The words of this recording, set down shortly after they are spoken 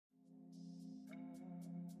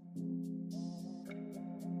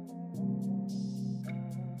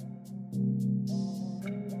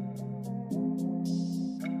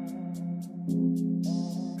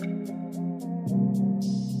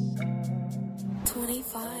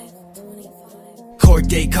Court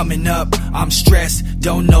date coming up, I'm stressed,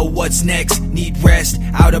 don't know what's next, need rest,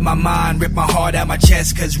 out of my mind, rip my heart out my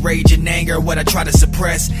chest, cause rage and anger what I try to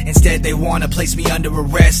suppress, instead they wanna place me under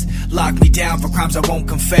arrest, lock me down for crimes I won't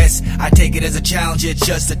confess, I take it as a challenge, it's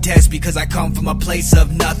just a test, because I come from a place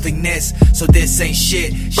of nothingness, so this ain't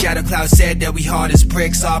shit, Shadow Cloud said that we hard as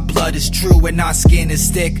bricks, our blood is true and our skin is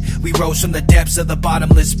thick, we rose from the depths of the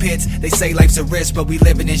bottomless pits, they say life's a risk but we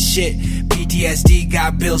living in shit, PTSD,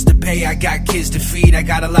 got bills to pay, I got kids to feed, I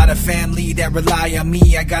got a lot of family that rely on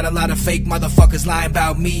me, I got a lot of fake motherfuckers lying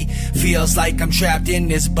about me, feels like I'm trapped in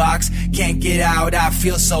this box, can't get out, I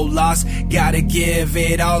feel so lost, gotta give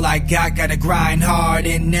it all I got, gotta grind hard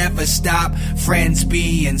and never stop, friends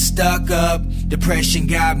being stuck up, depression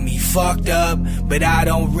got me fucked up, but I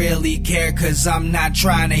don't really care cause I'm not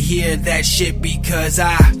trying to hear that shit because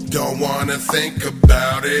I don't wanna think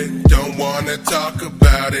about it, don't wanna talk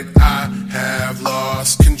about it, I have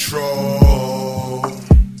lost control.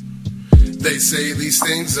 They say these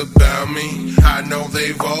things about me, I know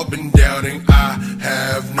they've all been doubting, I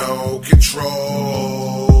have no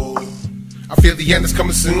control. I feel the end is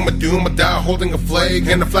coming soon, my doom, I die holding a flag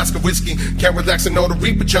and a flask of whiskey. Can't relax and know the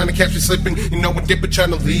reaper trying to catch me slipping. You know a dipper trying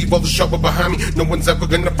to leave all the trouble behind me. No one's ever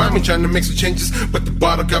gonna find me trying to make some changes, but the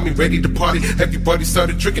bottle got me ready to party. Everybody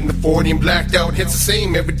started drinking the 40 and blacked out. Hits the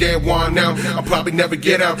same every day I want now. I'll probably never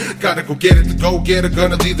get out. Gotta go get it, the go getter.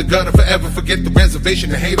 Gonna leave the gutter forever. Forget the reservation,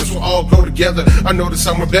 the haters will all go together. I know there's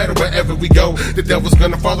somewhere better wherever we go. The devil's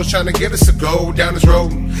gonna follow trying to get us to go down this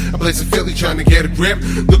road. A place in Philly trying to get a grip.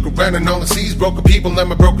 Look around and all I see is broken people,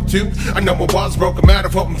 and I'm broken too. I know my walls broken, matter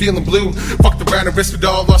of hope I'm feeling blue. Fucked around and risked it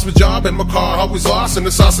all, lost my job and my car always lost. And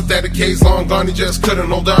the sauce of that decays long gone, he just couldn't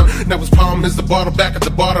hold on. Now his problem is the bottle back at the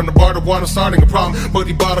bottom. The bar to water starting a problem, but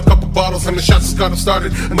he bought a couple bottles and the shots just got him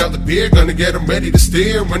started. Another beer gonna get him ready to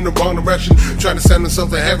steer in the wrong direction, trying to send himself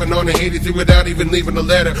to heaven on a 83 without even leaving a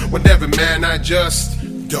letter. Whatever, man, I just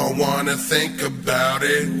don't wanna think about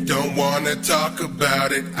it, don't wanna talk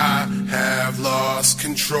about it, I have lost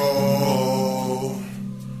control.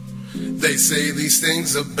 They say these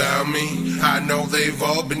things about me, I know they've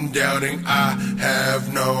all been doubting, I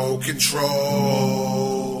have no control.